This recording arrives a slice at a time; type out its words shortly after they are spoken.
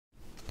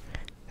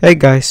Hey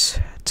guys,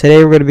 today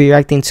we're going to be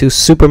reacting to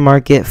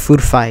Supermarket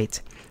Food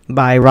Fight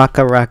by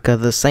Raka Raka,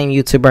 the same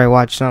YouTuber I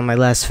watched on my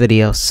last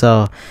video.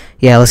 So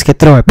yeah, let's get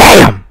through it.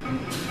 BAM!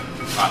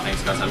 Alright,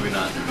 thanks guys, have a good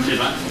night. Cheers,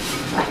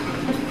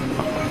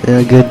 A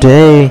mate. good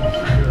day.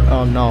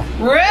 Oh no.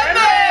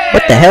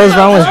 What the hell is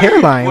wrong with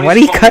hairline? Why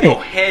do you cut it?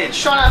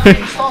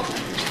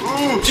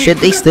 Shit,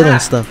 they stealing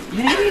stuff.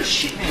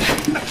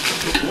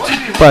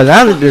 But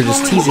now that they're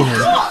just teasing him.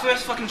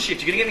 First fucking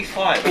shift, you're gonna get me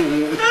fired.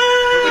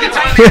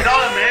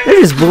 They're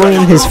just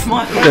bullying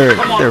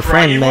their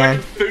friend,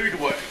 man.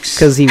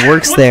 Because he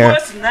works there.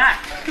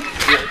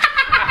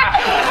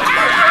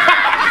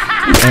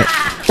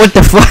 What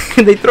the fuck?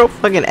 They throw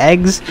fucking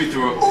eggs?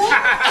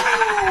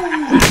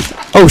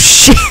 Oh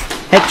shit!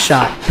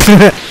 Headshot.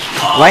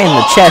 Right in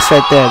the chest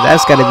right there.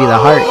 That's gotta be the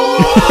heart.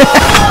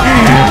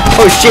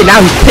 Oh shit, now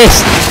he's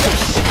pissed.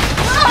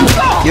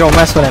 You don't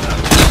mess with him.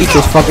 Eat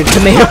those fucking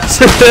tomatoes.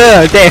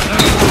 Damn.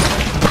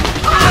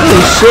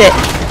 Holy shit.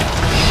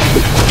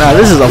 Nah,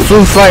 this is a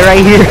food fight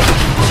right here.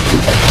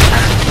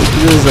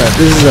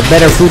 This is a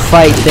better food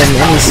fight than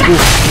any school.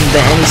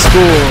 This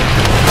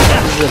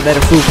is a better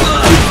food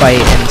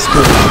fight in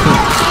school.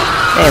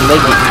 Man,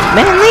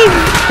 they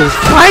is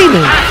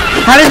fighting.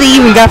 How did they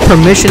even got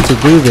permission to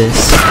do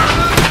this?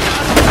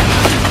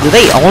 Do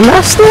they own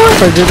that store,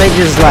 or do they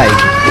just like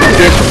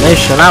get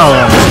permission? I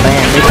don't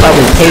understand. They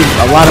probably paid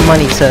a lot of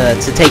money to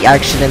take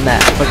action in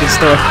that fucking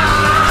store.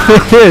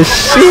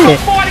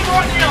 Shit.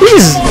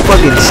 This is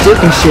fucking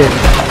stupid shit.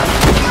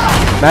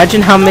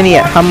 Imagine how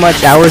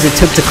much hours it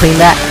took to clean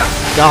that.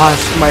 Gosh,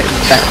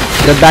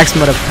 the backs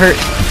might have hurt.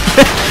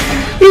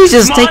 He's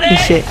just taking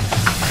shit.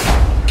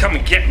 Come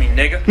and get me,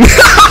 nigga.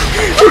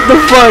 What the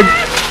fuck?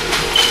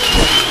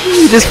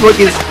 He just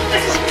fucking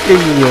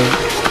stinging you.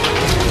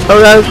 Oh,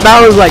 that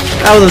was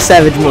a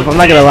savage move. I'm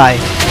not gonna lie.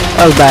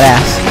 That was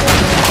badass.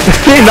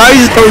 Now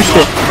you just throw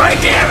shit.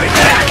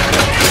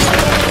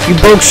 You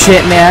broke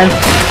shit, man.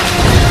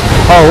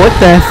 Oh, what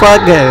the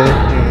fuck?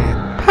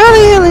 How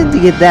the hell did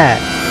you get that?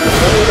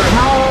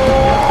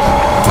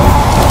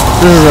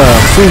 This is a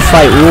food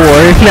fight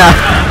war. Nah.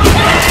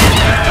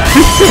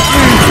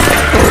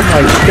 Oh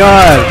my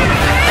god.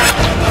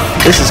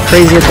 This is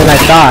crazier than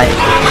I thought.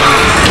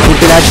 Who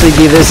could actually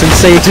be this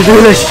insane to do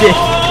this shit?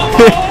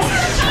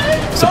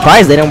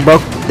 Surprised they didn't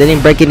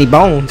break any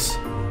bones.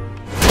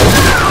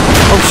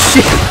 Oh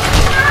shit.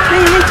 They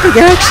didn't take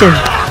action.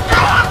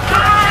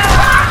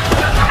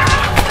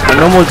 A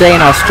normal day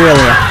in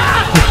Australia.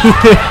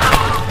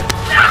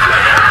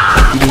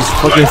 You just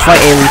fucking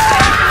fight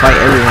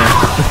everyone.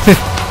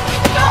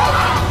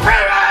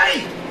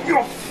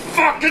 You're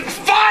fucking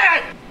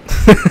fired!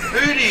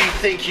 Who do you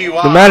think you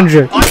are? The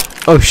manager.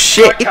 Oh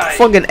shit, eat the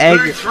fucking egg.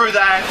 Through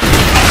that.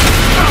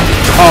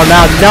 Oh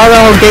no,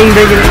 gang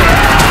banging.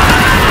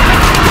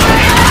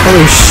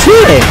 Holy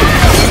shit.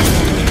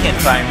 You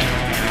can't find me.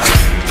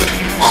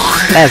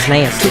 That's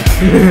nasty.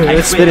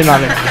 They're spitting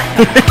on it.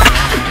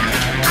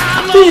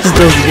 He's just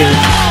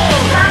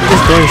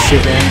doing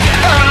shit, man.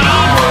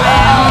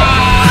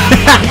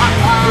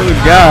 Oh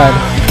god.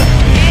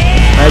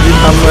 Imagine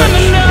how much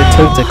it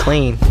took to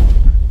clean.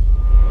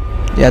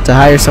 You had to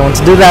hire someone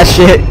to do that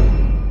shit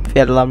if you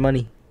had a lot of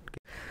money.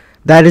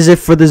 That is it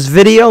for this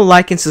video.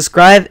 Like and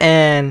subscribe.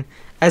 And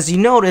as you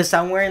notice,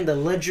 I'm wearing the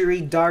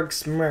Luxury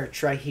Darks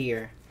merch right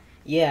here.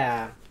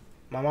 Yeah,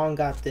 my mom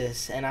got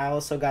this, and I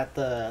also got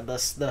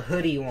the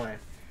hoodie one.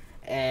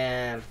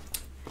 And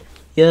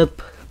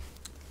yep,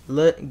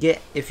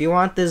 if you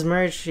want this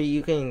merch,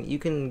 you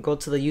can go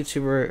to the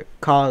YouTuber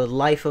called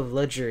Life of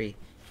Luxury.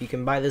 You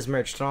can buy this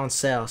merch. It's on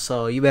sale,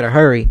 so you better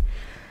hurry.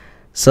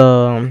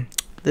 So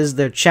this is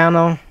their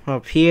channel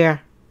up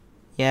here.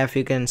 Yeah, if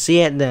you can see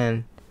it,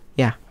 then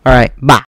yeah. All right, bye.